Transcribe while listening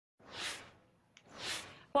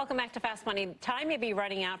Welcome back to Fast Money. Time may be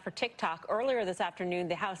running out for TikTok. Earlier this afternoon,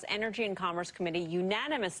 the House Energy and Commerce Committee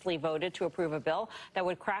unanimously voted to approve a bill that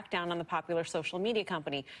would crack down on the popular social media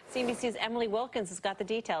company. CNBC's Emily Wilkins has got the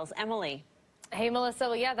details. Emily. Hey, Melissa.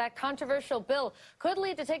 Well, yeah, that controversial bill could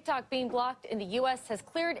lead to TikTok being blocked in the U.S. has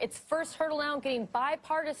cleared its first hurdle now, getting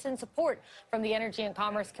bipartisan support from the Energy and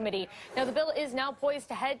Commerce Committee. Now, the bill is now poised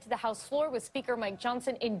to head to the House floor, with Speaker Mike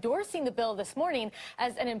Johnson endorsing the bill this morning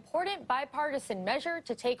as an important bipartisan measure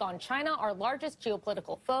to take on China, our largest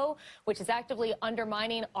geopolitical foe, which is actively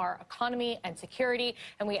undermining our economy and security.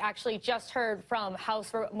 And we actually just heard from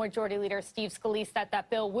House Majority Leader Steve Scalise that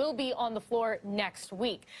bill will be on the floor next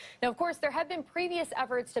week. Now, of course, there have been previous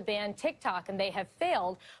efforts to ban TikTok, and they have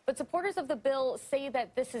failed. But supporters of the bill say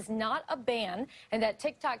that this is not a ban and that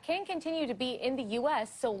TikTok can continue to be in the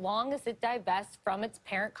U.S. so long as it divests from its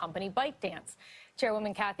parent company, ByteDance.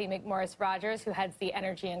 Chairwoman Cathy McMorris Rodgers, who heads the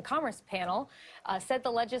Energy and Commerce panel, said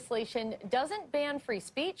the legislation doesn't ban free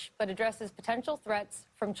speech, but addresses potential threats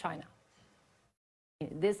from China.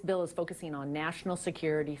 This bill is focusing on national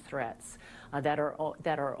security threats that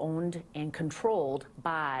are owned and controlled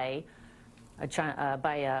by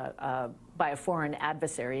a foreign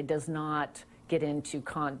adversary. It does not get into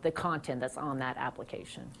the content that's on that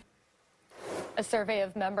application. A survey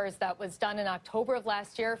of members that was done in October of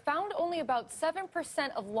last year found only about 7%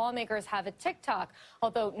 of lawmakers have a TikTok,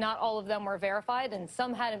 although not all of them were verified and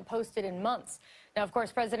some hadn't posted in months. Now, of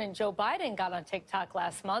course, President Joe Biden got on TikTok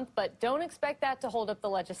last month, but don't expect that to hold up the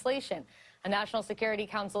legislation. A National Security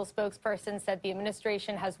Council spokesperson said the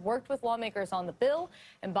administration has worked with lawmakers on the bill,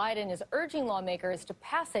 and Biden is urging lawmakers to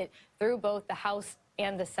pass it through both the House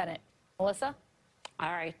and the Senate. Melissa?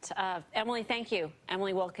 All right. Emily, thank you.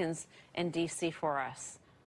 Emily Wilkins in D.C. for us.